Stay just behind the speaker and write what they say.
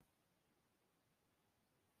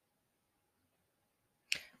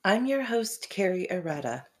I'm your host, Carrie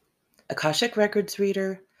Areta, Akashic Records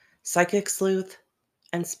reader, psychic sleuth,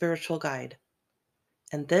 and spiritual guide.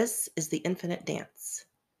 And this is The Infinite Dance,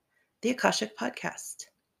 the Akashic Podcast.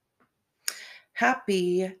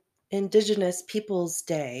 Happy Indigenous Peoples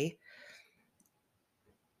Day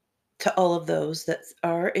to all of those that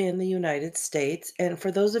are in the United States. And for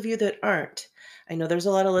those of you that aren't, I know there's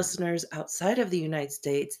a lot of listeners outside of the United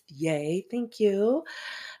States. Yay, thank you.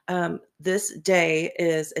 This day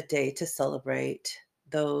is a day to celebrate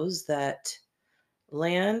those that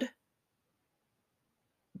land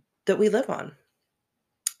that we live on,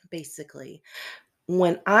 basically.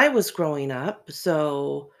 When I was growing up,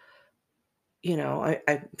 I'm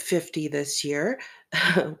 50 this year.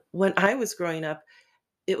 When I was growing up,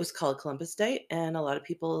 it was called Columbus Day, and a lot of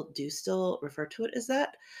people do still refer to it as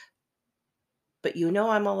that. But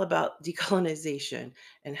I'm all about decolonization.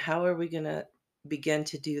 And how are we going to begin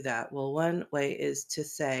to do that? Well, one way is to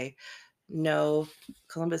say, no,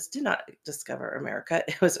 Columbus did not discover America.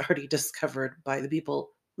 It was already discovered by the people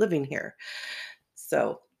living here.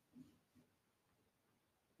 So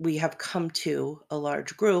we have come to a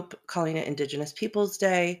large group calling it Indigenous Peoples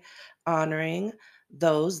Day, honoring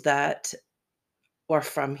those that are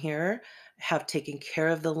from here, have taken care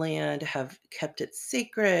of the land, have kept it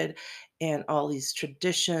sacred, and all these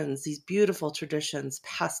traditions, these beautiful traditions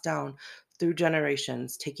passed down through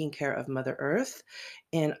generations, taking care of Mother Earth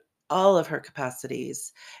in all of her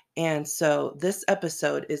capacities. And so this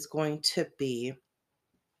episode is going to be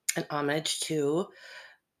an homage to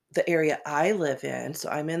the area I live in. So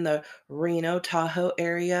I'm in the Reno, Tahoe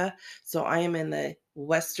area. So I am in the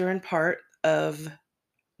western part of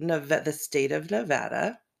the state of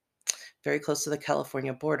Nevada, very close to the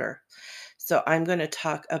California border. So I'm going to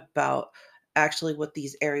talk about actually what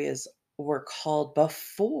these areas were called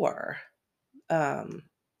before um,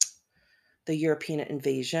 the European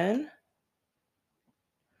invasion.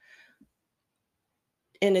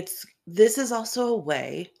 And this is also a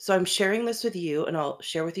way. So I'm sharing this with you, and I'll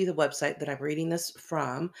share with you the website that I'm reading this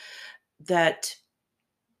from, that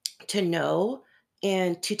to know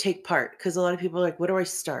and to take part, because a lot of people are like, where do I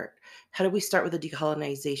start? How do we start with the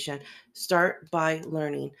decolonization? Start by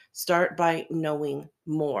learning, start by knowing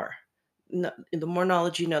more. The more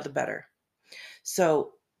knowledge you know, the better.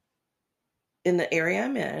 So in the area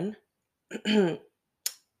I'm in,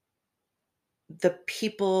 the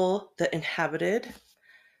people that inhabited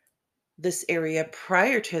this area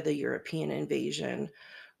prior to the European invasion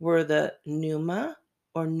were the Numa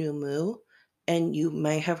or Numu, and you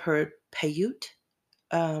may have heard Paiute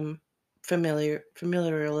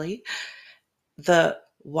familiarly, the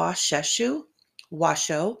Washoe,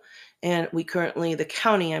 and the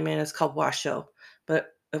county I'm in is called Washoe, but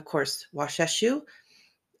of course, Washoe,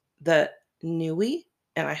 the Nui,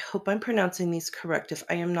 and I hope I'm pronouncing these correct. If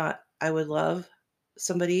I am not, I would love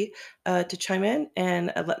somebody to chime in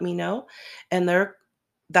and let me know. And the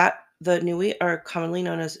Nui are commonly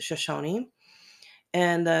known as Shoshone,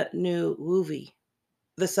 and the Nuwuvi,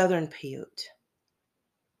 the Southern Paiute.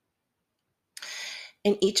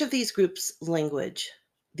 In each of these groups' language,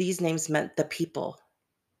 these names meant the people.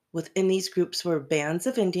 Within these groups were bands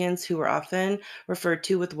of Indians who were often referred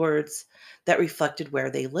to with words that reflected where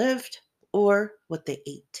they lived or what they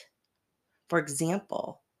ate. For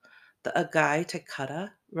example, the Agai Taikata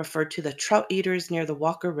referred to the trout eaters near the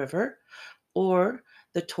Walker River, or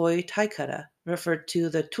the Toi Taikata referred to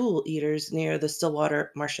the tool eaters near the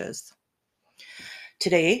Stillwater marshes.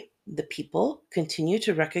 Today, the people continue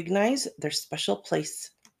to recognize their special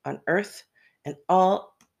place on Earth and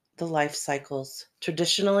all the life cycles.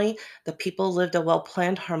 Traditionally, the people lived a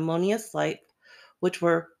well-planned, harmonious life, which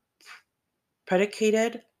were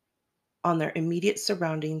predicated on their immediate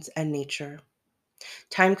surroundings and nature.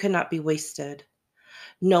 Time could not be wasted.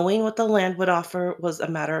 Knowing what the land would offer was a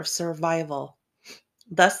matter of survival.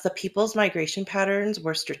 Thus, the people's migration patterns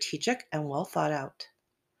were strategic and well thought out.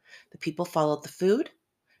 The people followed the food,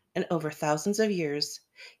 and over thousands of years,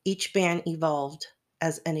 each band evolved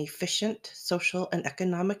as an efficient social and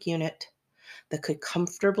economic unit that could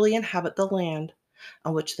comfortably inhabit the land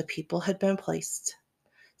on which the people had been placed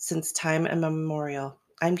since time immemorial.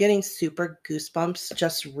 I'm getting super goosebumps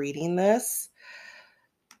just reading this.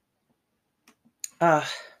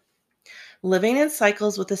 Living in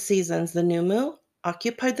cycles with the seasons, the Numu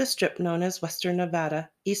occupied the strip known as Western Nevada,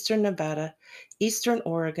 Eastern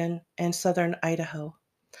Oregon, and Southern Idaho.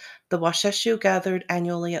 The Washoe gathered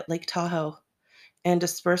annually at Lake Tahoe and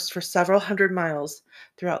dispersed for several hundred miles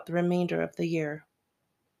throughout the remainder of the year.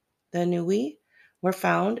 The Nui were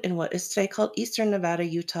found in what is today called Eastern Nevada,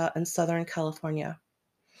 Utah, and Southern California.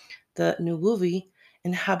 The Nuwuvi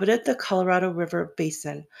inhabited the Colorado River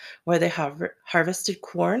basin, where they harvested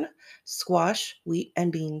corn, squash, wheat,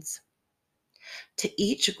 and beans. To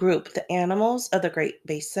each group, the animals of the Great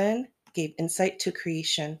Basin gave insight to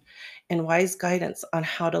creation and wise guidance on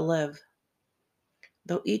how to live.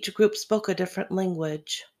 Though each group spoke a different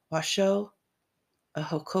language, Washoe, a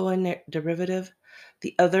Hokoa derivative,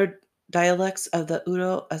 the other dialects of the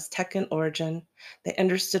Uto-Aztecan origin, they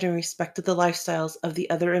understood and respected the lifestyles of the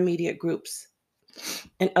other immediate groups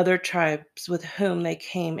and other tribes with whom they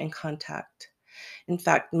came in contact. In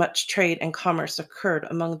fact, much trade and commerce occurred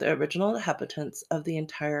among the original inhabitants of the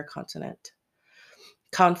entire continent.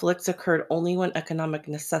 Conflicts occurred only when economic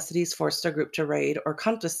necessities forced a group to raid or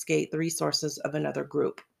confiscate the resources of another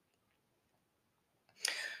group.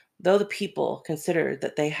 Though the people consider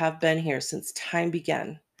that they have been here since time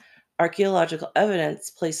began, archaeological evidence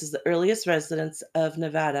places the earliest residents of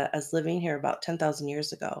Nevada as living here about 10,000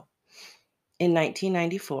 years ago. In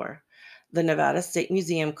 1994, the Nevada State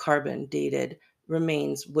Museum carbon dated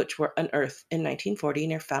remains which were unearthed in 1940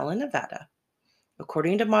 near Fallon, Nevada.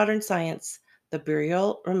 According to modern science, the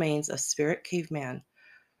burial remains of Spirit Caveman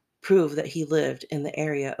prove that he lived in the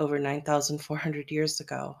area over 9,400 years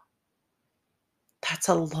ago. That's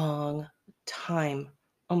a long time.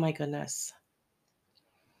 Oh my goodness.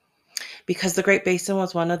 Because the Great Basin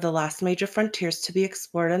was one of the last major frontiers to be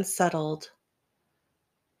explored and settled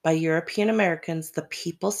by European Americans, the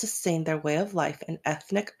people sustained their way of life and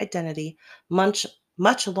ethnic identity much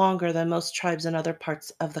longer than most tribes in other parts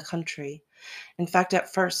of the country. In fact,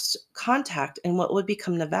 at first contact in what would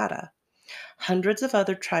become Nevada, hundreds of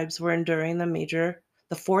other tribes were enduring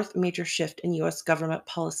the fourth major shift in U.S. government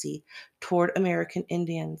policy toward American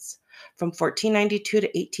Indians from 1492 to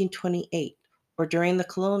 1828, or during the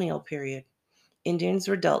colonial period. Indians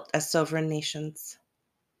were dealt as sovereign nations.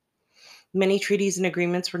 Many treaties and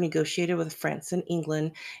agreements were negotiated with France and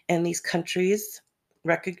England, and these countries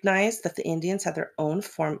recognized that the Indians had their own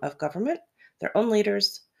form of government, their own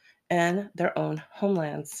leaders, and their own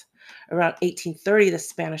homelands. Around 1830, the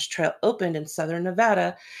Spanish Trail opened in southern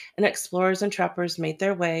Nevada, and explorers and trappers made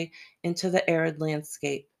their way into the arid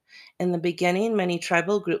landscape. In the beginning, many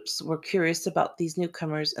tribal groups were curious about these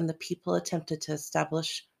newcomers, and the people attempted to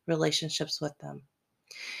establish relationships with them.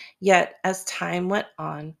 Yet, as time went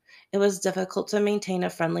on, it was difficult to maintain a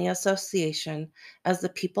friendly association as the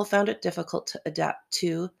people found it difficult to adapt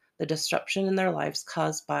to the disruption in their lives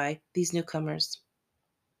caused by these newcomers.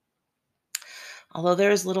 Although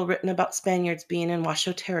there is little written about Spaniards being in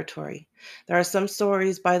Washoe territory, there are some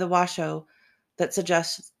stories by the Washoe that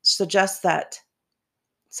suggest that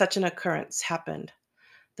such an occurrence happened.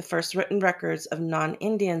 The first written records of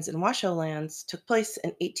non-Indians in Washoe lands took place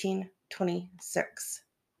in 1826.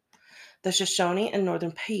 The Shoshone and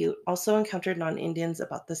Northern Paiute also encountered non-Indians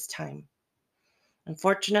about this time.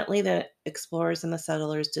 Unfortunately, the explorers and the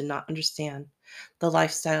settlers did not understand the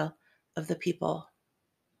lifestyle of the people.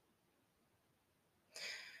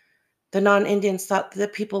 The non-Indians thought that the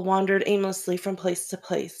people wandered aimlessly from place to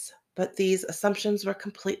place, but these assumptions were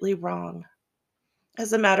completely wrong.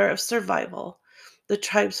 As a matter of survival, the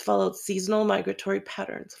tribes followed seasonal migratory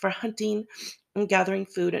patterns for hunting and gathering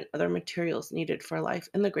food and other materials needed for life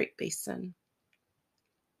in the Great Basin.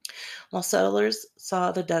 While settlers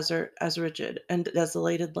saw the desert as rigid and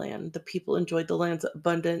desolated land, the people enjoyed the land's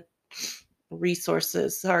abundant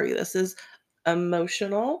resources. Sorry, this is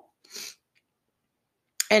emotional,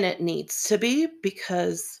 and it needs to be,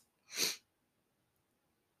 because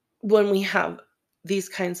when we have these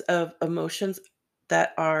kinds of emotions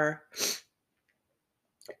that are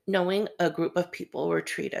knowing a group of people were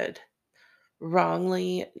treated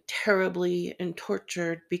wrongly, terribly, and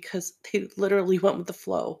tortured because they literally went with the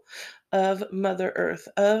flow of Mother Earth,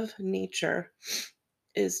 of nature,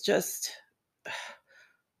 is just,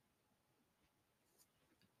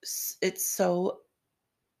 it's so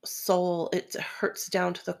it hurts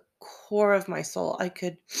down to the core of my soul.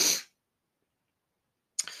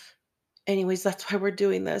 Anyways, that's why we're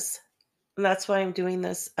doing this. That's why I'm doing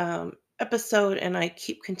this episode, and I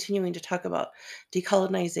keep continuing to talk about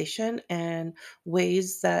decolonization and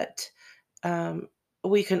ways that um,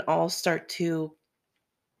 we can all start to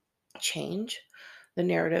change the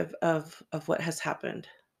narrative of what has happened.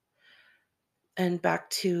 And back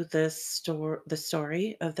to the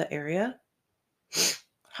story of the area.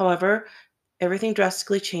 However, everything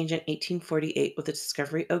drastically changed in 1848 with the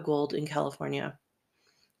discovery of gold in California.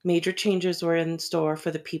 Major changes were in store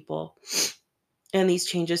for the people, and these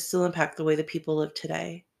changes still impact the way the people live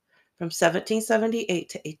today. From 1778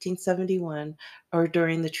 to 1871, or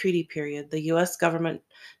during the treaty period, the U.S. government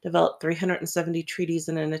developed 370 treaties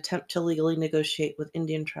in an attempt to legally negotiate with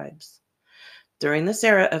Indian tribes. During this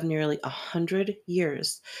era of nearly 100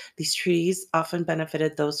 years, these treaties often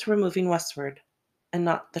benefited those who were moving westward and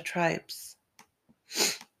not the tribes.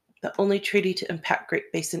 The only treaty to impact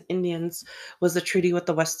Great Basin Indians was the treaty with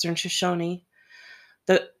the Western Shoshone.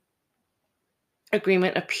 The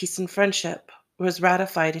Agreement of Peace and Friendship was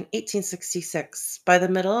ratified in 1866. By the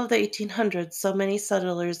middle of the 1800s, so many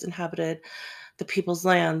settlers inhabited the people's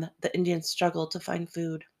land, the Indians struggled to find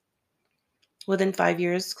food. Within 5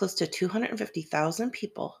 years, close to 250,000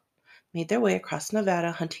 people made their way across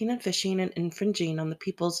Nevada, hunting and fishing and infringing on the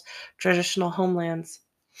people's traditional homelands.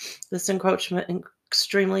 This encroachment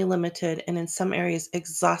extremely limited and in some areas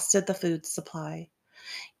exhausted the food supply.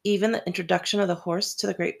 Even the introduction of the horse to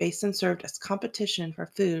the Great Basin served as competition for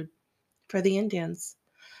food for the Indians.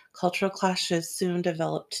 Cultural clashes soon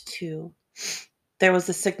developed too. There was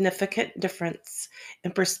a significant difference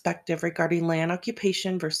in perspective regarding land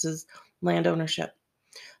occupation versus land ownership.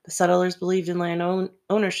 The settlers believed in land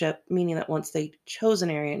ownership, meaning that once they chose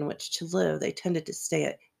an area in which to live, they tended to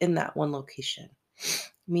stay in that one location.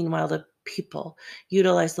 Meanwhile, the people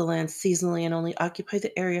utilized the land seasonally and only occupied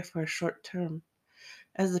the area for a short term.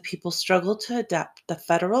 As the people struggled to adapt, the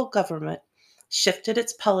federal government shifted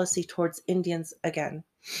its policy towards Indians again.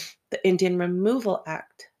 The Indian Removal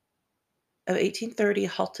Act of 1830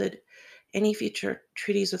 halted any future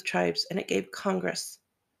treaties with tribes, and it gave Congress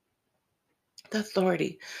the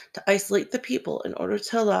authority to isolate the people in order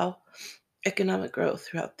to allow economic growth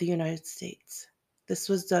throughout the United States. This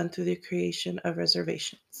was done through the creation of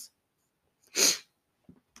reservations.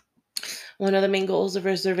 One of the main goals of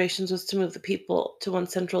reservations was to move the people to one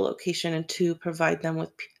central location and to provide them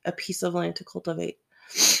with a piece of land to cultivate.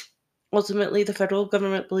 Ultimately, the federal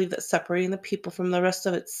government believed that separating the people from the rest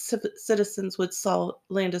of its citizens would solve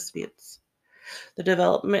land disputes. The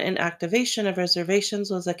development and activation of reservations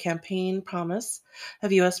was a campaign promise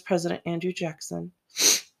of U.S. President Andrew Jackson,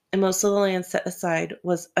 and most of the land set aside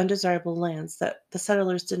was undesirable lands that the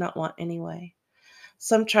settlers did not want anyway.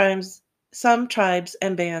 Some tribes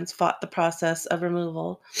and bands fought the process of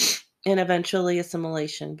removal and eventually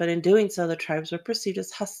assimilation, but in doing so, the tribes were perceived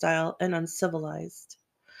as hostile and uncivilized.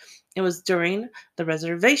 It was during the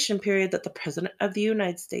reservation period that the President of the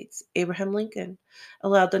United States, Abraham Lincoln,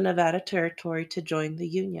 allowed the Nevada Territory to join the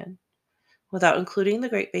Union. Without including the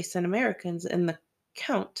Great Basin Americans in the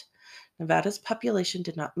count, Nevada's population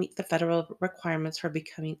did not meet the federal requirements for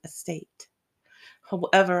becoming a state.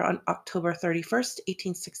 However, on October 31st,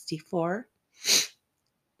 1864,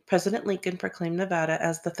 President Lincoln proclaimed Nevada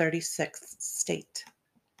as the 36th state.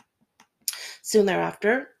 Soon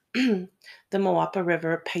thereafter, the Moapa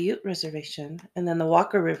River Paiute Reservation and then the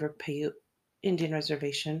Walker River Paiute Indian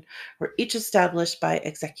Reservation were each established by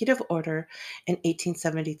executive order in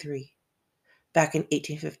 1873. Back in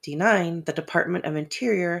 1859, the Department of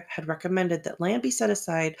Interior had recommended that land be set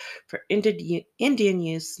aside for Indian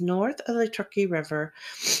use north of the Truckee River,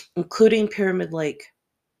 including Pyramid Lake.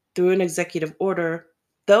 Though an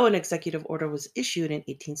executive order was issued in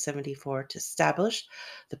 1874 to establish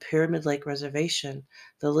the Pyramid Lake Reservation,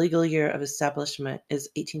 the legal year of establishment is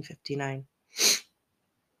 1859.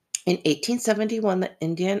 In 1871, the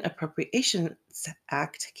Indian Appropriations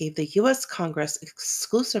Act gave the U.S. Congress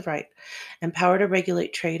exclusive right and power to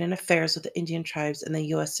regulate trade and affairs with the Indian tribes, and the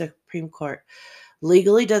U.S. Supreme Court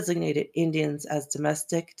legally designated Indians as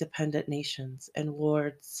domestic dependent nations and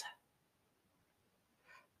wards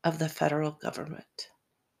of the federal government.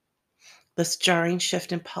 This jarring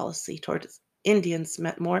shift in policy towards Indians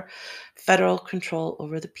meant more federal control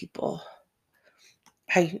over the people.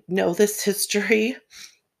 I know this history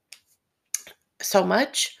so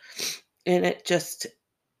much, and it's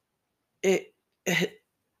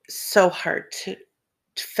so hard to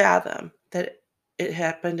fathom that it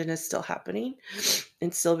happened and is still happening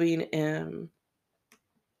and still being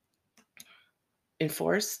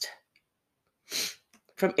enforced.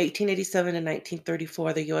 From 1887 to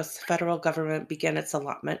 1934, the U.S. federal government began its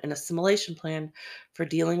allotment and assimilation plan for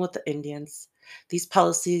dealing with the Indians. These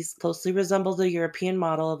policies closely resemble the European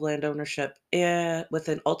model of land ownership, with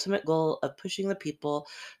an ultimate goal of pushing the people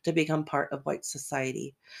to become part of white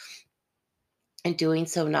society. In doing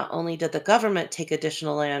so, not only did the government take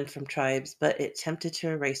additional land from tribes, but it attempted to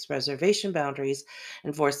erase reservation boundaries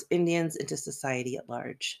and force Indians into society at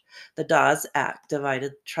large. The Dawes Act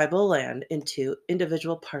divided tribal land into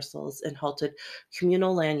individual parcels and halted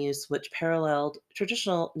communal land use, which paralleled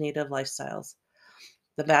traditional native lifestyles.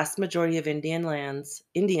 The vast majority of Indians'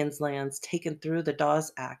 lands taken through the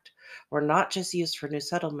Dawes Act were not just used for new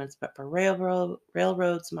settlements, but for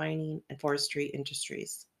railroads, mining, and forestry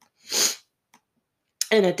industries.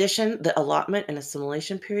 In addition, the allotment and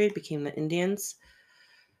assimilation period became the Indians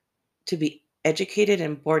to be educated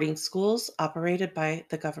in boarding schools operated by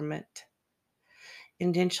the government.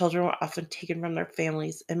 Indian children were often taken from their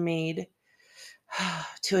families and made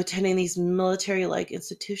to attending these military like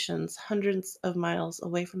institutions hundreds of miles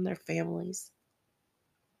away from their families.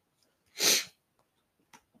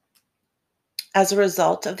 As a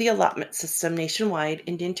result of the allotment system nationwide,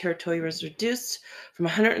 Indian Territory was reduced from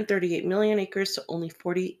 138 million acres to only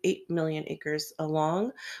 48 million acres,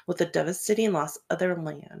 along with the devastating loss of their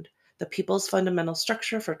land. The people's fundamental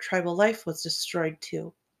structure for tribal life was destroyed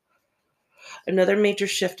too. Another major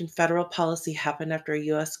shift in federal policy happened after a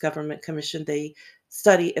U.S. government commissioned a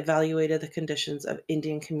study evaluated the conditions of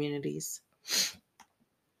Indian communities.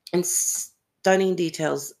 In stunning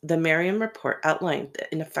details, the Merriam Report outlined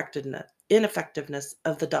the ineffectiveness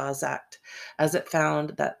of the Dawes Act, as it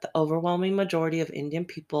found that the overwhelming majority of Indian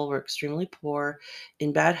people were extremely poor,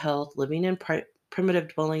 in bad health, living in primitive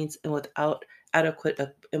dwellings, and without adequate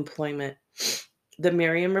employment. The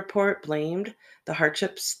Merriam Report blamed the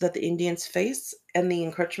hardships that the Indians face and the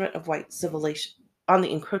encroachment of white civilization on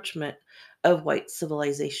the encroachment of white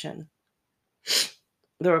civilization.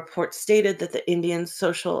 The report stated that the Indian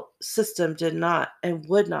social system did not and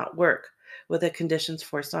would not work with the conditions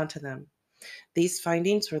forced onto them. These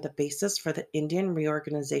findings were the basis for the Indian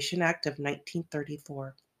Reorganization Act of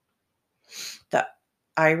 1934. The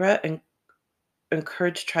IRA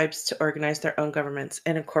encouraged tribes to organize their own governments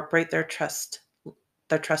and incorporate their trust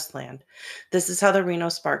land. This is how the Reno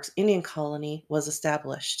Sparks Indian Colony was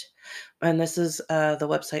established. And this is the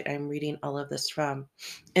website I'm reading all of this from.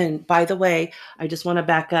 And by the way, I just want to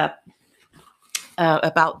back up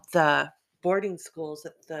about the boarding schools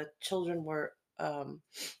that the children were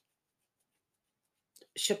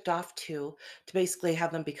shipped off to basically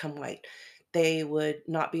have them become white. They would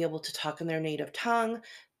not be able to talk in their native tongue.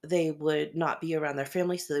 They would not be around their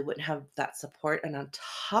family, so they wouldn't have that support. And on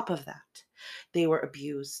top of that, they were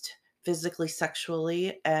abused physically,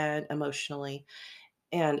 sexually, and emotionally.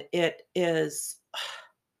 And it is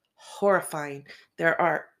horrifying. There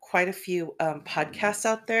are quite a few podcasts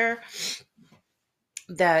out there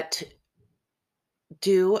that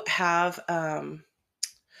do have,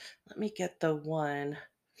 let me get the one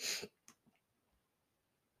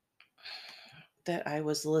that I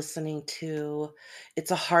was listening to. It's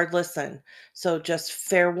a hard listen. So just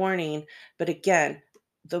fair warning. But again,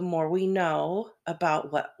 the more we know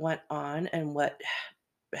about what went on and what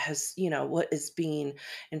has, what is being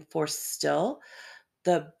enforced still,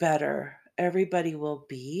 the better everybody will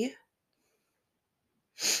be.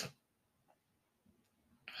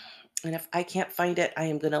 And if I can't find it, I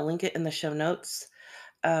am going to link it in the show notes.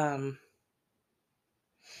 I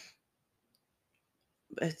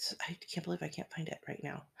can't believe I can't find it right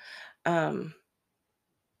now.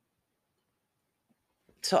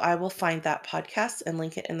 So I will find that podcast and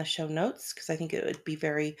link it in the show notes because I think it would be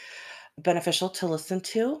very beneficial to listen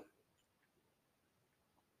to.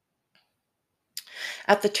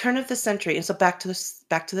 At the turn of the century, and so back to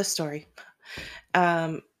the story.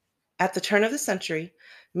 Um, at the turn of the century,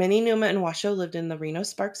 many Numa and Washoe lived in the Reno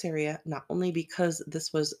Sparks area, not only because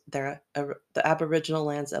this was the Aboriginal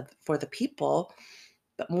lands for the people,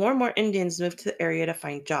 but more and more Indians moved to the area to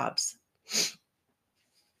find jobs.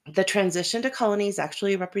 The transition to colonies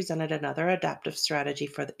actually represented another adaptive strategy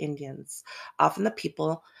for the Indians. Often the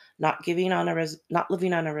people not living on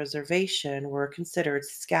a reservation were considered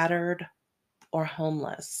scattered or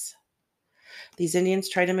homeless. These Indians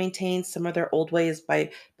tried to maintain some of their old ways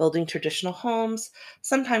by building traditional homes,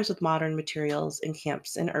 sometimes with modern materials, in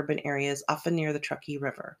camps in urban areas, often near the Truckee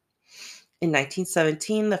River. In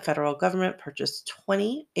 1917, the federal government purchased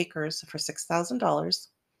 20 acres for $6,000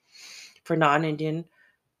 for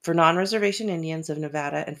non-reservation Indians of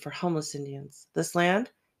Nevada and for homeless Indians. This land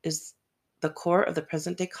is the core of the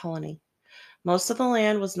present-day colony. Most of the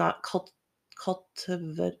land was not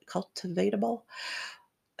cultivatable.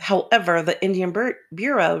 However, the Indian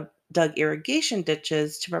Bureau dug irrigation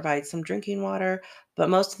ditches to provide some drinking water, but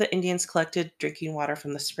most of the Indians collected drinking water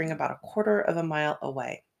from the spring about a quarter of a mile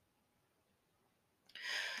away.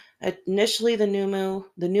 Initially, the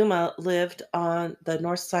Numa lived on the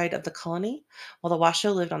north side of the colony, while the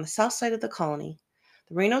Washoe lived on the south side of the colony.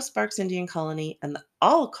 The Reno Sparks Indian Colony and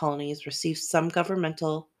all colonies received some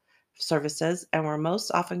governmental services and were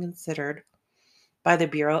most often considered by the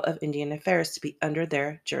Bureau of Indian Affairs to be under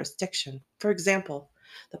their jurisdiction. For example,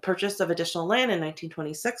 the purchase of additional land in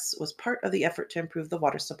 1926 was part of the effort to improve the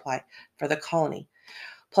water supply for the colony.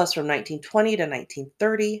 Plus, from 1920 to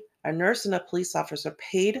 1930, a nurse and a police officer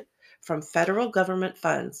paid from federal government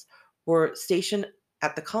funds were stationed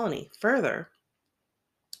at the colony. Further,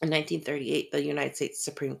 In 1938, the United States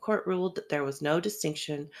Supreme Court ruled that there was no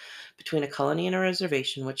distinction between a colony and a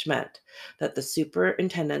reservation, which meant that the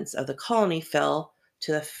superintendence of the colony fell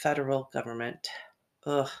to the federal government.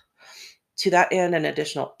 Ugh. To that end, an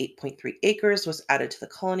additional 8.3 acres was added to the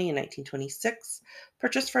colony in 1926,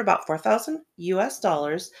 purchased for about 4,000 US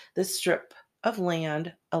dollars. This strip of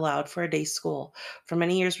land allowed for a day school. For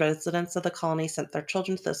many years, residents of the colony sent their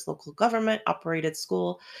children to this local government operated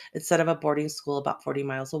school instead of a boarding school about 40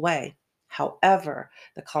 miles away. However,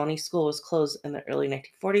 the colony school was closed in the early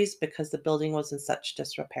 1940s because the building was in such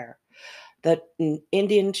disrepair. The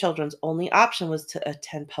Indian children's only option was to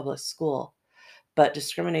attend public school, but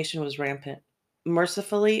discrimination was rampant.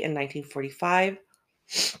 Mercifully, in 1945,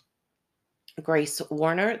 Grace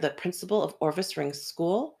Warner, the principal of Orvis Ring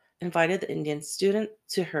School, invited the Indian student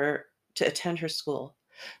to attend her school.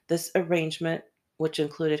 This arrangement, which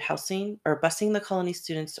included housing or busing the colony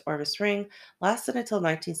students to Orvis Ring, lasted until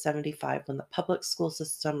 1975 when the public school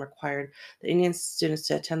system required the Indian students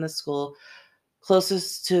to attend the school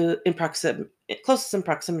closest in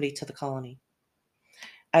proximity to the colony.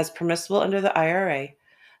 As permissible under the IRA,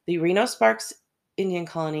 the Reno Sparks Indian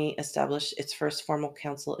Colony established its first formal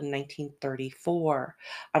council in 1934.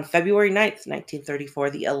 On February 9th, 1934,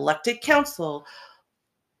 the elected council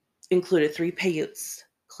included three Paiutes: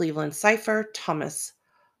 Cleveland Cipher, Thomas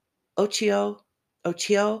Ochio,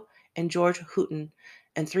 and George Hooton,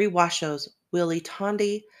 and three Washos: Willie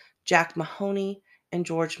Tondy, Jack Mahoney, and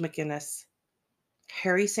George McGinnis.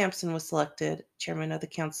 Harry Sampson was selected chairman of the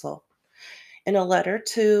council. In a letter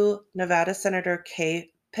to Nevada Senator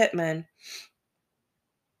Kay Pittman,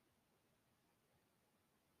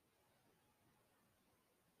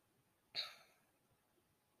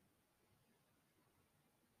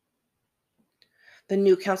 the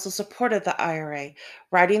new council supported the IRA,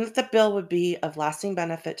 writing that the bill would be of lasting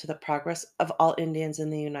benefit to the progress of all Indians in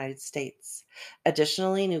the United States.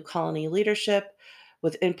 Additionally, new colony leadership,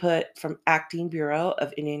 with input from Acting Bureau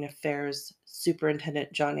of Indian Affairs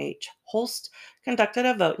Superintendent John H. Holst, conducted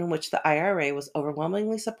a vote in which the IRA was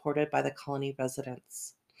overwhelmingly supported by the colony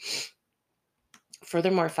residents.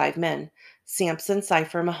 Furthermore, five men, Sampson,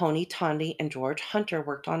 Cipher, Mahoney, Tondy, and George Hunter,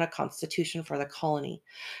 worked on a constitution for the colony.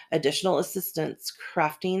 Additional assistance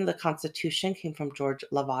crafting the constitution came from George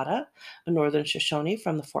Lavada, a northern Shoshone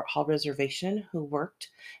from the Fort Hall Reservation who worked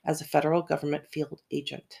as a federal government field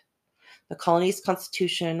agent. The colony's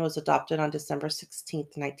constitution was adopted on December 16,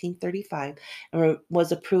 1935, and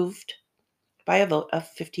was approved by a vote of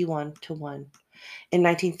 51 to 1. In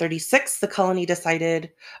 1936, the colony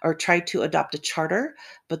decided or tried to adopt a charter,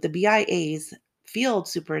 but the BIA's field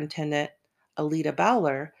superintendent, Alida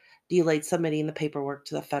Bowler, delayed submitting the paperwork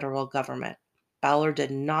to the federal government. Bowler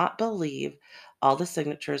did not believe all the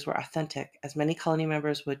signatures were authentic, as many colony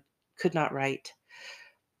members could not write.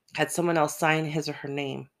 Had someone else sign his or her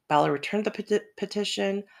name. Bowler returned the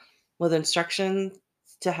petition with instructions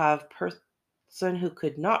to have person who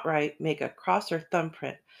could not write make a cross or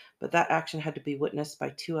thumbprint, but that action had to be witnessed by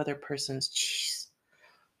two other persons. Jeez.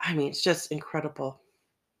 I mean, it's just incredible.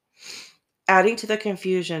 Adding to the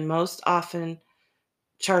confusion, most often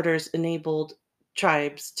charters enabled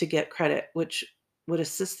tribes to get credit, which would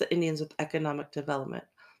assist the Indians with economic development.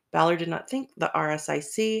 Ballard did not think the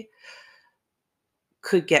RSIC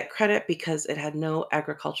could get credit because it had no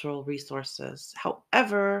agricultural resources.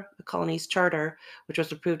 However, the colony's charter, which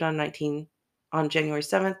was approved on January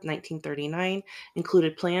 7th, 1939,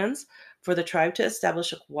 included plans for the tribe to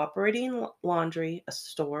establish a cooperating laundry, a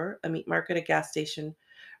store, a meat market, a gas station,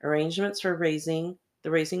 arrangements for the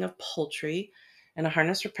raising of poultry, and a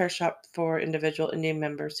harness repair shop for individual Indian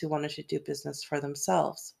members who wanted to do business for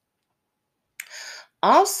themselves.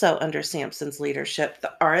 Also, under Sampson's leadership,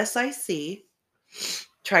 the RSIC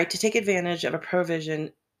tried to take advantage of a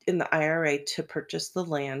provision in the IRA to purchase the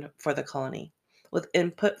land for the colony. With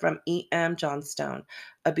input from E.M. Johnstone,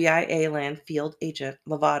 a BIA land field agent,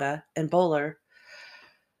 Lavada, and Bowler,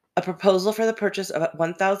 a proposal for the purchase of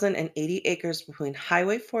 1,080 acres between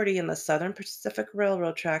Highway 40 and the Southern Pacific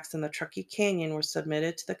Railroad tracks in the Truckee Canyon were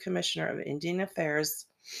submitted to the Commissioner of Indian Affairs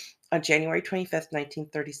on January 25th,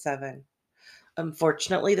 1937.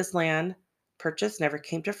 Unfortunately, this land purchase never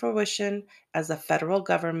came to fruition as the federal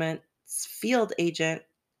government's field agent,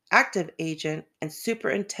 active agent, and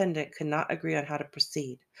superintendent could not agree on how to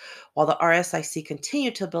proceed. While the RSIC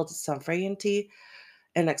continued to build its sovereignty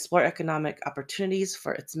and explore economic opportunities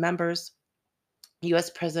for its members,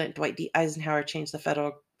 U.S. President Dwight D. Eisenhower changed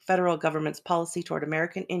the federal government's policy toward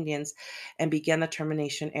American Indians and began the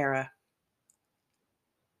termination era.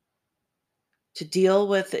 To deal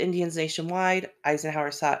with the Indians nationwide,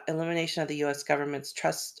 Eisenhower sought elimination of the U.S. government's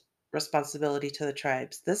trust responsibility to the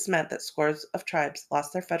tribes. This meant that scores of tribes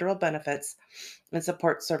lost their federal benefits and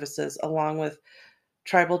support services, along with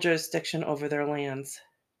tribal jurisdiction over their lands.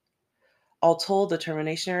 All told, the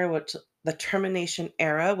termination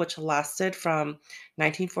era, which lasted from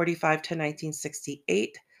 1945 to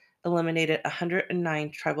 1968, eliminated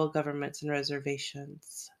 109 tribal governments and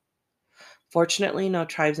reservations. Fortunately, no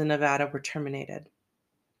tribes in Nevada were terminated.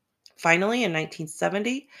 Finally, in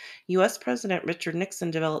 1970, U.S. President Richard Nixon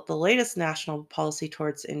developed the latest national policy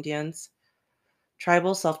towards Indians: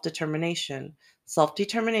 tribal self-determination.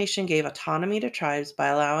 Self-determination gave autonomy to tribes by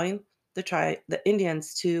allowing the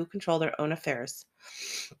Indians to control their own affairs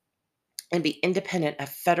and be independent of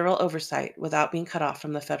federal oversight without being cut off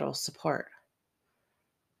from the federal support.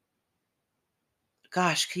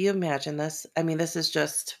 Gosh, can you imagine this? I mean, this is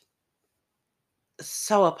just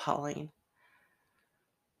so appalling.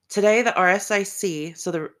 Today, the RSIC,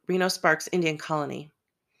 so the Reno Sparks Indian Colony,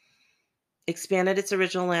 expanded its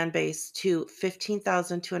original land base to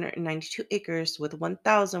 15,292 acres with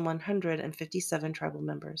 1,157 tribal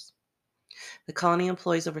members. The colony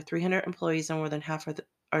employs over 300 employees, and more than half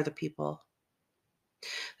are the people.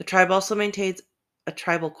 The tribe also maintains a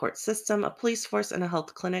tribal court system, a police force, and a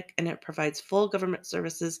health clinic, and it provides full government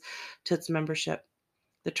services to its membership.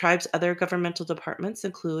 The tribe's other governmental departments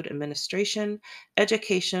include administration,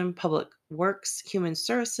 education, public works, human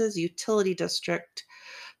services, utility district,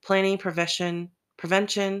 planning, prevention,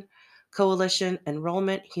 coalition,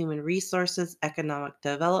 enrollment, human resources, economic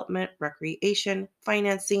development, recreation,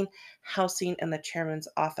 financing, housing, and the chairman's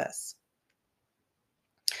office.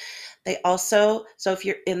 They also, so if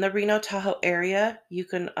you're in the Reno Tahoe area, you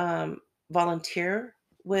can volunteer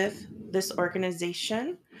with this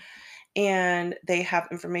organization, and they have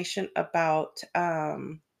information about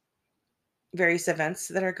various events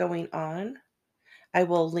that are going on. I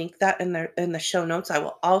will link that in the show notes. I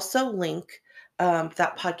will also link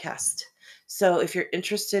that podcast. So if you're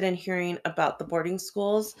interested in hearing about the boarding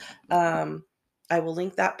schools, I will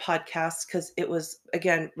link that podcast because it was,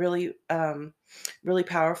 again, really, really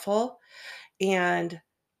powerful. And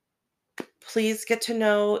please get to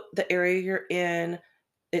know the area you're in.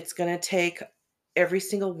 It's going to take every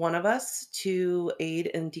single one of us to aid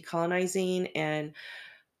in decolonizing and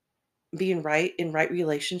being in right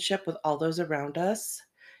relationship with all those around us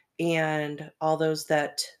and all those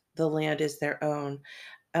that the land is their own.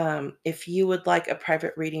 If you would like a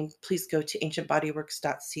private reading, please go to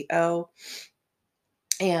ancientbodyworks.co.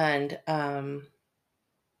 And I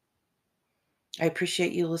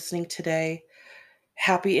appreciate you listening today.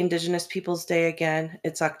 Happy Indigenous Peoples Day again.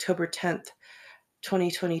 It's October 10th,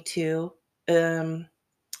 2022.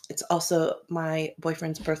 It's also my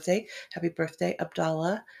boyfriend's birthday. Happy birthday,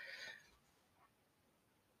 Abdallah.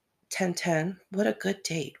 1010. What a good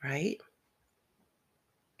date, right?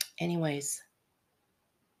 Anyways,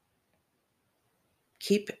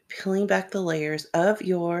 keep peeling back the layers of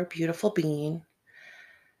your beautiful being.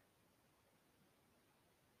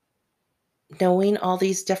 Knowing all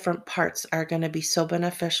these different parts are going to be so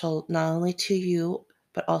beneficial, not only to you,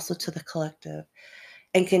 but also to the collective.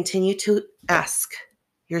 And continue to ask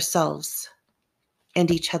yourselves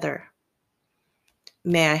and each other,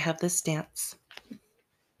 may I have this dance?